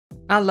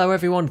Hello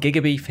everyone,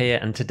 Gigabeef here,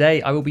 and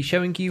today I will be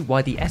showing you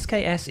why the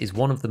SKS is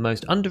one of the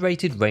most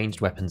underrated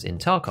ranged weapons in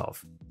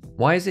Tarkov.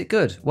 Why is it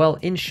good? Well,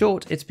 in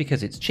short, it's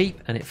because it's cheap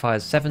and it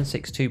fires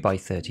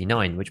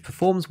 7.62x39, which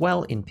performs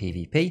well in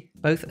PvP,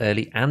 both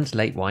early and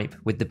late wipe,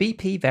 with the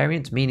BP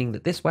variant meaning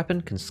that this weapon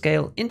can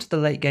scale into the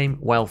late game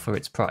well for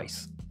its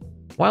price.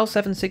 While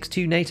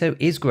 7.62 NATO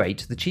is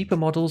great, the cheaper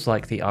models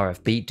like the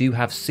RFB do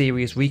have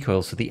serious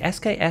recoil, so the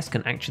SKS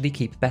can actually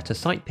keep better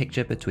sight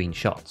picture between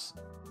shots.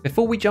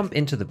 Before we jump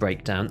into the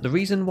breakdown, the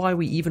reason why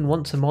we even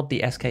want to mod the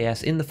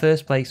SKS in the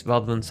first place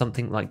rather than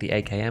something like the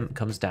AKM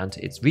comes down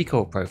to its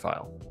recoil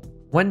profile.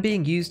 When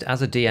being used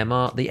as a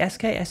DMR, the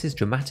SKS's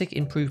dramatic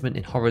improvement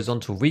in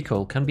horizontal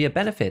recoil can be a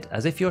benefit,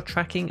 as if you're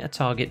tracking a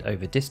target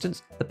over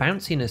distance, the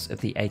bounciness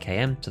of the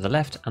AKM to the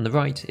left and the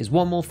right is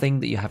one more thing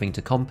that you're having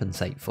to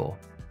compensate for.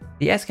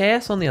 The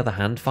SKS on the other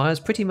hand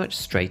fires pretty much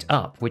straight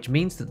up, which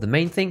means that the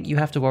main thing you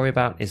have to worry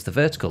about is the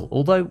vertical,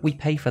 although we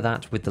pay for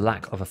that with the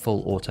lack of a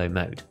full auto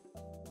mode.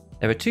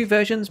 There are two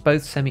versions,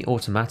 both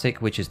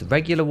semi-automatic, which is the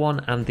regular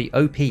one and the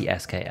OP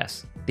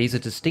SKS. These are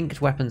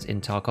distinct weapons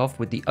in Tarkov,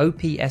 with the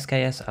OP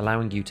SKS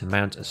allowing you to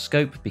mount a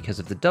scope because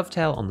of the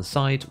dovetail on the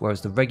side,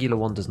 whereas the regular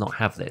one does not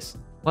have this.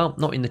 Well,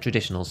 not in the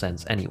traditional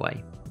sense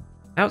anyway.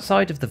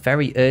 Outside of the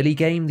very early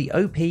game, the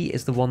OP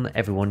is the one that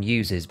everyone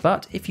uses,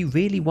 but if you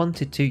really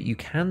wanted to, you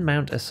can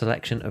mount a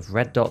selection of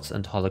red dots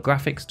and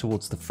holographics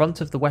towards the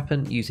front of the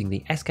weapon using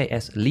the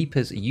SKS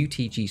Leaper's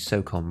UTG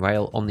SOCOM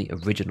rail on the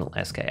original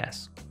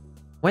SKS.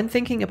 When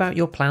thinking about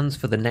your plans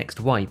for the next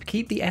wipe,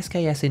 keep the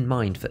SKS in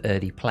mind for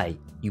early play.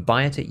 You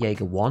buy it at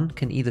Jaeger 1,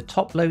 can either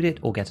top load it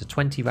or get a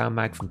 20 round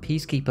mag from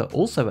Peacekeeper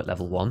also at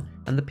level 1,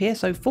 and the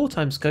PSO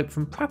 4x scope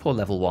from Prapor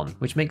level 1,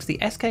 which makes the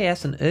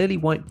SKS an early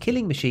wipe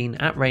killing machine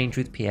at range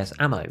with PS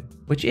ammo,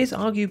 which is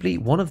arguably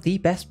one of the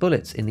best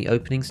bullets in the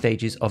opening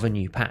stages of a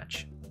new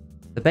patch.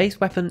 The base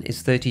weapon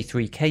is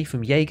 33k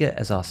from Jaeger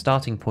as our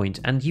starting point,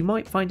 and you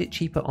might find it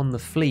cheaper on the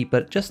flea,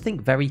 but just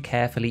think very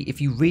carefully if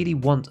you really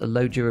want a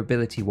low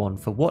durability one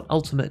for what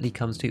ultimately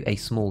comes to a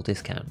small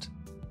discount.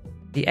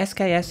 The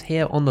SKS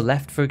here on the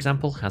left, for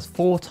example, has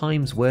 4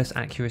 times worse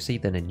accuracy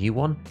than a new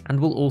one and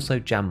will also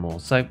jam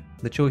more, so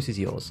the choice is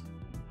yours.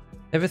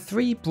 There are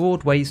 3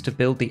 broad ways to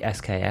build the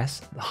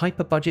SKS: the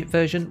hyper budget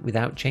version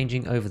without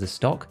changing over the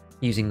stock,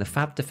 using the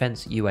Fab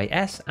Defense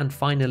UAS, and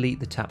finally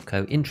the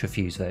TAPCO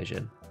Intrafuse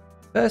version.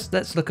 First,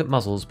 let's look at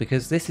muzzles,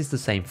 because this is the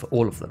same for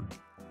all of them.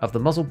 Of the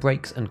muzzle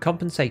brakes and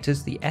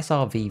compensators, the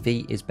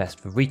SRVV is best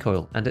for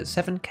recoil, and at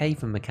 7k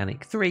from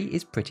Mechanic 3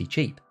 is pretty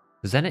cheap.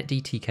 The Zenit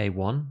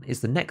DTK1 is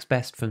the next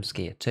best from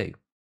Skier 2.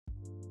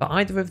 For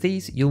either of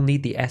these, you'll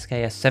need the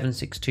SKS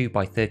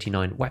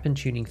 7.62x39 weapon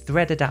tuning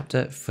thread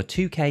adapter for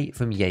 2k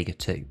from Jaeger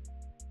 2.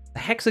 The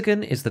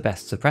Hexagon is the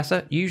best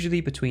suppressor, usually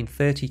between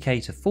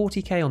 30k to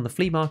 40k on the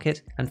flea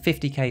market and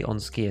 50k on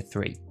Skier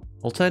 3.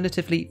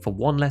 Alternatively, for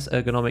one less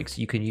ergonomics,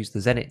 you can use the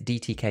Zenit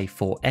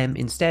DTK4M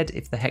instead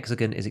if the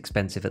Hexagon is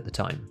expensive at the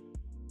time.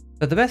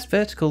 But the best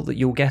vertical that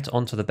you'll get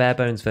onto the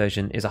barebones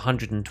version is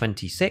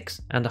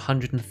 126 and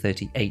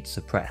 138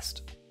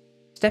 suppressed.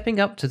 Stepping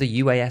up to the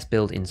UAS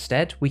build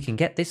instead, we can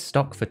get this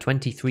stock for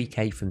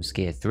 23k from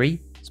Skier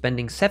 3,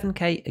 spending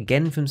 7k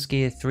again from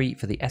Skier 3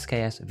 for the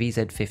SKS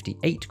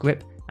VZ58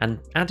 grip, and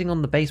adding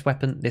on the base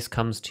weapon, this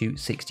comes to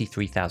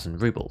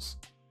 63,000 rubles.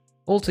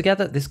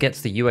 Altogether, this gets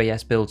the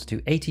UAS build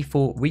to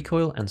 84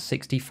 recoil and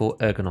 64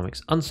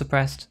 ergonomics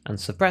unsuppressed, and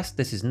suppressed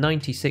this is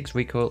 96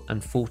 recoil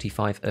and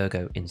 45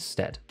 ergo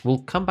instead. We'll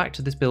come back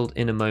to this build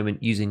in a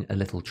moment using a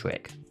little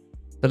trick.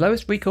 The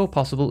lowest recoil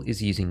possible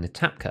is using the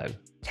TAPCO.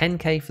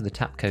 10k for the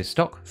TAPCO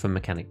stock from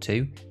Mechanic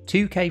 2,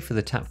 2k for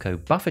the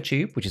TAPCO buffer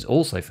tube, which is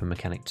also from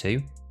Mechanic 2,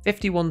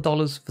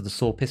 $51 for the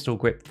saw pistol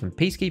grip from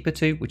Peacekeeper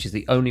 2, which is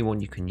the only one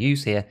you can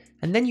use here,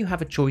 and then you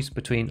have a choice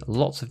between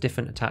lots of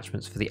different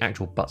attachments for the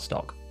actual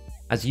buttstock.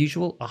 As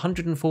usual,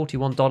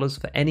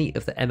 $141 for any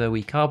of the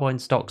MOE carbine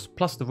stocks,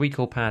 plus the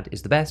recoil pad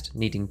is the best,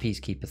 needing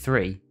Peacekeeper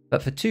 3.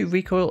 But for 2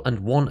 recoil and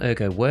 1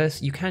 ergo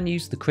worse, you can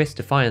use the Chris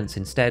Defiance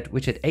instead,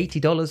 which at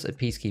 $80 at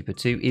Peacekeeper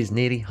 2 is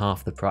nearly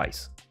half the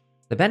price.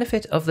 The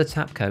benefit of the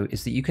TAPCO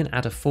is that you can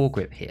add a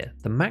foregrip here.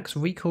 The max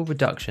recoil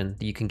reduction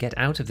that you can get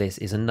out of this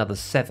is another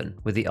 7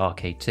 with the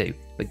RK2,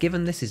 but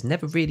given this is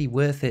never really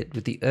worth it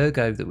with the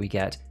ergo that we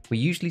get, we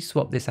usually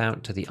swap this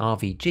out to the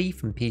RVG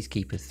from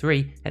Peacekeeper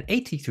 3 at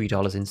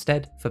 $83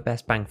 instead for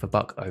best bang for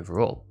buck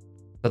overall.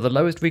 So the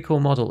lowest recoil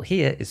model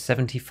here is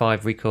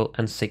 75 recoil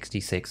and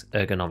 66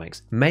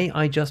 ergonomics. May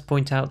I just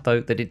point out though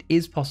that it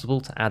is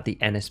possible to add the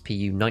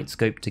NSPU night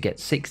scope to get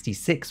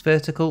 66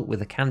 vertical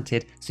with a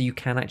canted, so you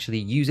can actually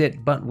use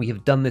it, but we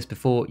have done this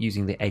before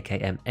using the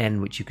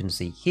AKM-N, which you can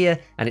see here,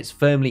 and it's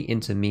firmly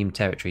into meme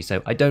territory,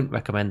 so I don't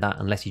recommend that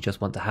unless you just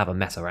want to have a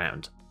mess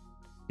around.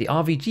 The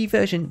RVG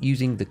version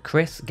using the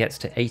Chris gets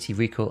to 80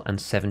 recoil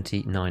and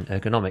 79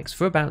 ergonomics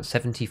for about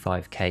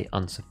 75k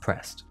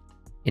unsuppressed.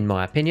 In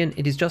my opinion,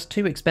 it is just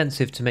too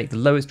expensive to make the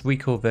lowest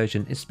recoil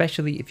version,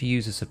 especially if you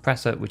use a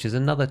suppressor, which is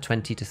another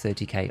 20 to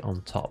 30k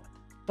on top.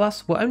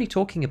 Plus, we're only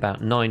talking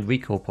about 9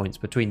 recoil points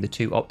between the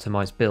two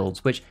optimised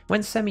builds, which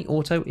when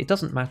semi-auto it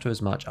doesn't matter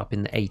as much up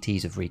in the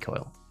 80s of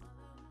recoil.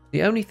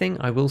 The only thing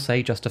I will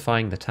say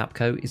justifying the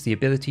TAPCO is the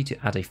ability to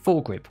add a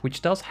foregrip,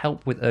 which does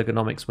help with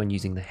ergonomics when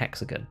using the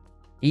hexagon.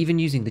 Even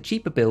using the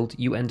cheaper build,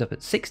 you end up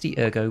at 60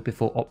 ergo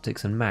before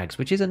optics and mags,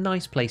 which is a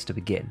nice place to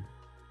begin.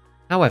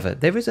 However,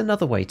 there is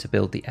another way to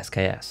build the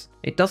SKS.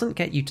 It doesn't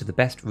get you to the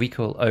best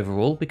recoil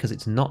overall because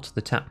it's not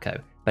the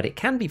TAPCO, but it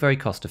can be very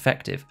cost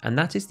effective, and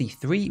that is the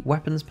 3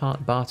 weapons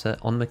part barter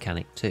on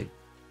Mechanic 2.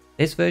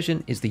 This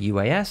version is the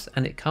UAS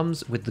and it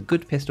comes with the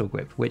good pistol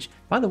grip, which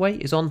by the way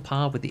is on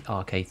par with the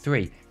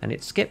RK3, and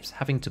it skips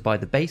having to buy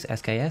the base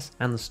SKS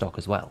and the stock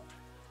as well.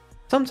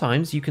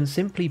 Sometimes you can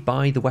simply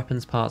buy the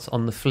weapons parts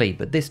on the flea,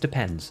 but this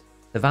depends.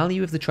 The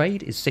value of the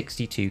trade is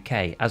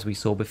 62k, as we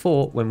saw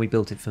before when we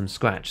built it from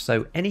scratch,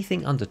 so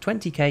anything under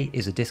 20k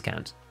is a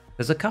discount.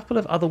 There's a couple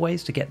of other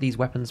ways to get these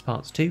weapons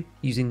parts too,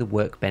 using the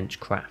workbench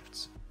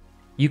crafts.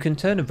 You can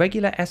turn a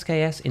regular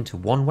SKS into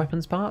one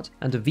weapons part,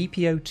 and a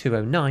VPO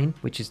 209,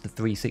 which is the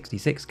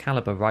 366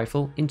 caliber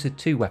rifle, into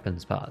 2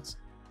 weapons parts.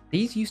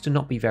 These used to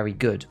not be very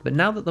good, but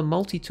now that the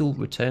multi-tool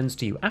returns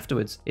to you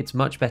afterwards, it's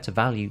much better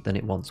value than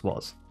it once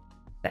was.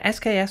 The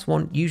SKS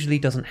one usually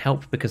doesn't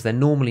help because they're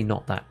normally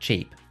not that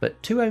cheap, but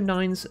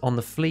 209s on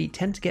the flea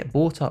tend to get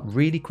bought up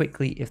really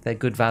quickly if they're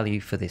good value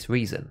for this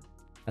reason.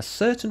 A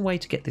certain way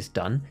to get this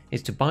done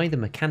is to buy the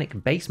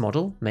mechanic base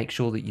model, make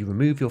sure that you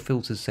remove your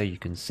filters so you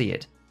can see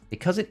it.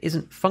 Because it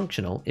isn't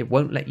functional, it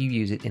won't let you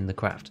use it in the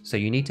craft, so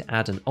you need to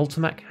add an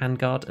Ultimac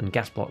handguard and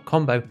gas block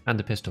combo and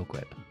a pistol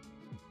grip.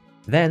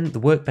 Then the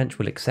workbench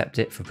will accept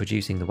it for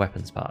producing the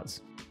weapons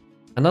parts.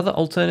 Another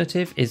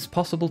alternative is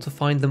possible to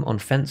find them on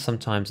fence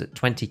sometimes at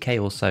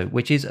 20k or so,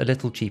 which is a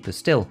little cheaper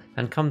still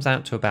and comes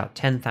out to about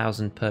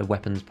 10,000 per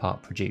weapons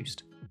part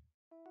produced.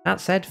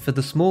 That said, for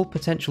the small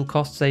potential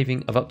cost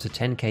saving of up to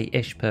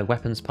 10k-ish per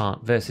weapons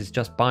part versus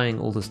just buying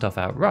all the stuff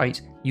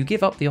outright, you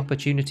give up the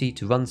opportunity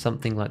to run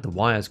something like the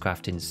wires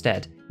craft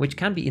instead, which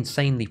can be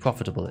insanely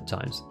profitable at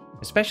times.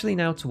 Especially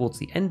now towards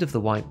the end of the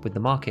wipe with the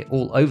market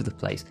all over the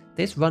place,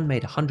 this run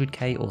made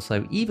 100k or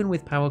so even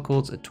with power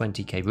cords at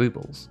 20k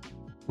rubles.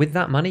 With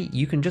that money,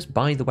 you can just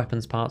buy the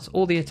weapons parts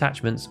or the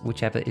attachments,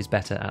 whichever is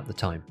better at the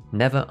time.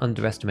 Never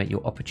underestimate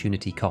your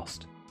opportunity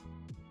cost.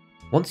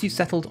 Once you've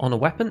settled on a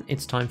weapon,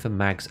 it's time for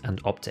mags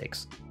and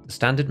optics. The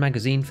standard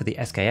magazine for the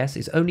SKS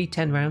is only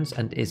 10 rounds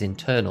and is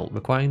internal,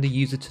 requiring the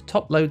user to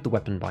top load the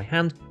weapon by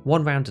hand,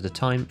 1 round at a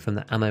time from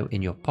the ammo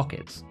in your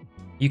pockets.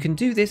 You can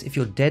do this if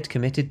you're dead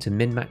committed to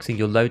min-maxing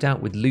your loadout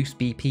with loose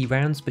BP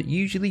rounds, but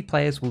usually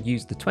players will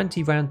use the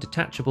 20 round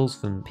detachables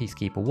from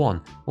Peacekeeper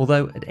 1,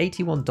 although at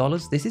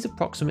 $81 this is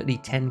approximately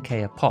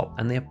 10k a pop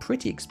and they are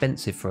pretty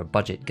expensive for a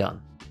budget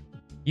gun.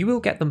 You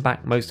will get them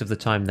back most of the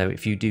time though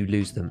if you do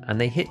lose them,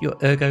 and they hit your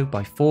ergo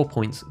by 4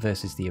 points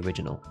versus the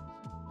original.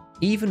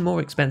 Even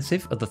more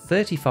expensive are the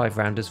 35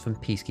 rounders from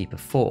Peacekeeper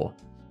 4.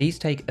 These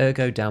take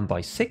ergo down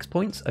by 6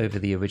 points over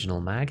the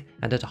original mag,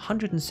 and at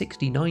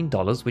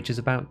 $169, which is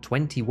about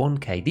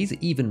 21k, these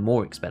are even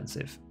more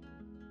expensive.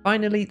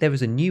 Finally, there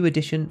is a new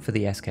addition for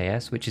the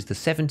SKS, which is the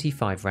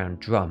 75 round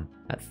drum.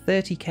 At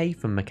 30k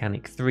from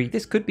Mechanic 3,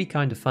 this could be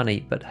kind of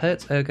funny, but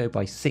hurts ergo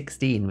by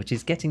 16, which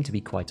is getting to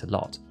be quite a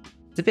lot.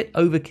 It's a bit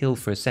overkill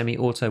for a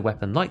semi-auto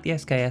weapon like the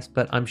SKS,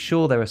 but I'm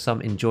sure there are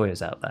some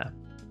enjoyers out there.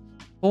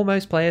 For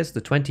most players,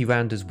 the 20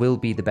 rounders will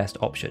be the best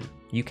option.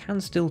 You can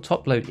still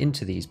top load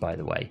into these by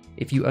the way,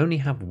 if you only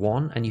have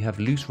one and you have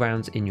loose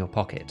rounds in your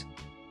pocket.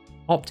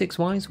 Optics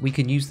wise, we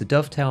can use the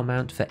dovetail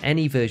mount for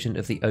any version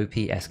of the OP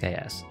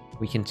SKS.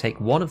 We can take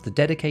one of the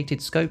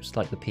dedicated scopes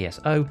like the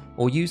PSO,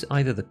 or use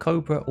either the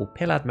Cobra or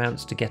Pillad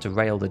mounts to get a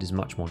rail that is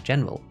much more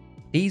general.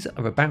 These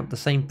are about the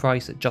same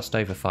price at just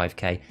over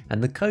 5k,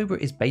 and the Cobra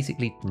is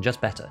basically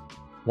just better.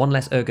 One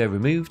less ergo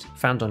removed,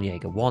 found on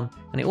Jaeger 1,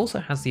 and it also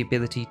has the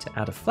ability to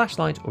add a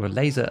flashlight or a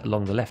laser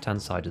along the left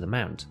hand side of the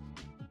mount.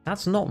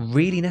 That's not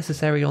really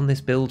necessary on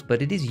this build,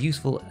 but it is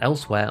useful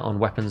elsewhere on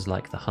weapons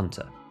like the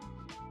Hunter.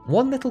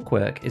 One little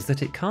quirk is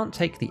that it can't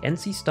take the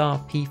NC Star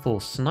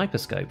P4 sniper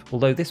scope,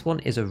 although this one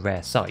is a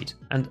rare sight,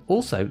 and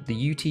also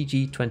the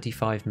UTG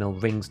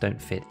 25mm rings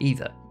don't fit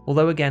either,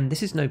 although again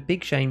this is no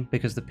big shame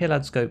because the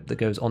Pillad scope that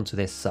goes onto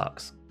this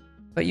sucks.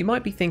 But you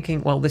might be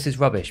thinking, well, this is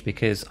rubbish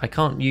because I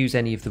can't use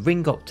any of the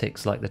ring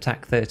optics like the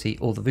TAC-30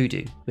 or the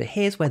Voodoo. But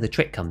here's where the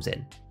trick comes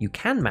in. You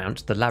can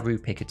mount the LaRue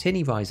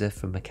Picatinny riser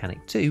from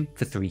Mechanic 2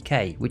 for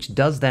 3k, which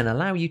does then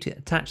allow you to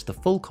attach the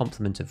full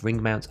complement of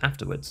ring mounts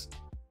afterwards.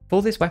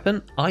 For this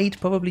weapon,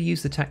 I'd probably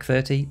use the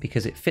TAC-30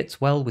 because it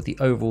fits well with the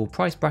overall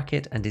price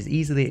bracket and is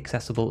easily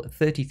accessible at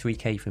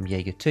 33k from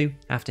Jaeger 2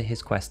 after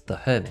his quest The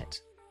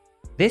Hermit.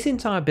 This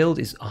entire build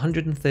is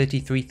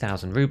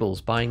 133,000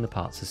 rubles buying the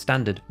parts as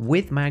standard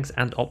with mags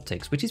and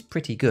optics, which is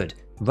pretty good,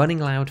 running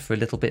loud for a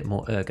little bit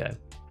more ergo.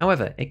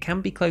 However, it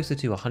can be closer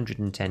to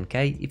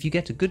 110k if you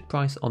get a good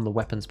price on the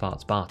weapons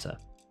parts barter.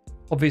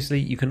 Obviously,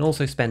 you can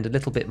also spend a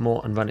little bit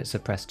more and run it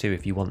suppressed too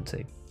if you want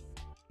to.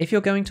 If you're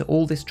going to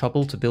all this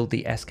trouble to build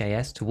the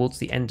SKS towards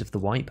the end of the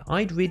wipe,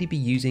 I'd really be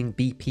using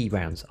BP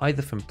rounds,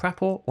 either from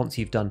Prapor once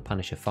you've done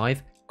Punisher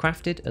 5,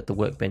 crafted at the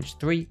Workbench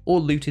 3 or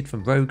looted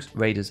from rogues,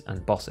 raiders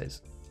and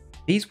bosses.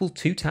 These will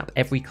 2-tap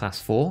every class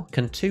 4,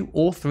 can 2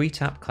 or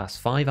 3-tap class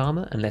 5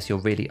 armor unless you're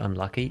really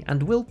unlucky,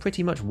 and will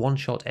pretty much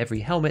one-shot every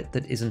helmet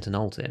that isn't an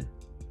alt-in.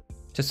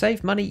 To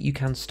save money, you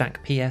can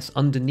stack PS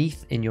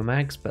underneath in your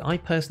mags, but I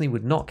personally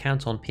would not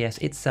count on PS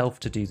itself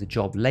to do the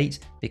job late,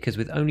 because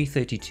with only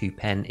 32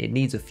 pen, it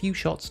needs a few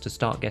shots to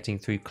start getting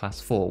through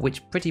class 4,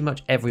 which pretty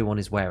much everyone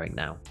is wearing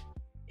now.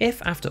 If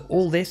after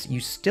all this you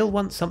still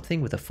want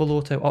something with a full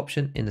auto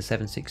option in the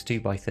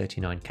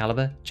 7.62x39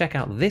 caliber, check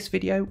out this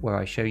video where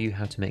I show you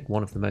how to make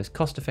one of the most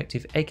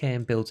cost-effective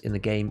AKM builds in the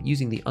game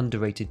using the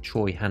underrated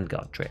Troy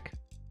handguard trick.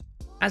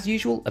 As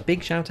usual, a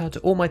big shout out to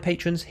all my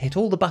patrons, hit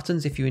all the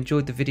buttons if you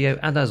enjoyed the video,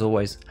 and as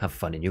always, have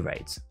fun in your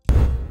raids.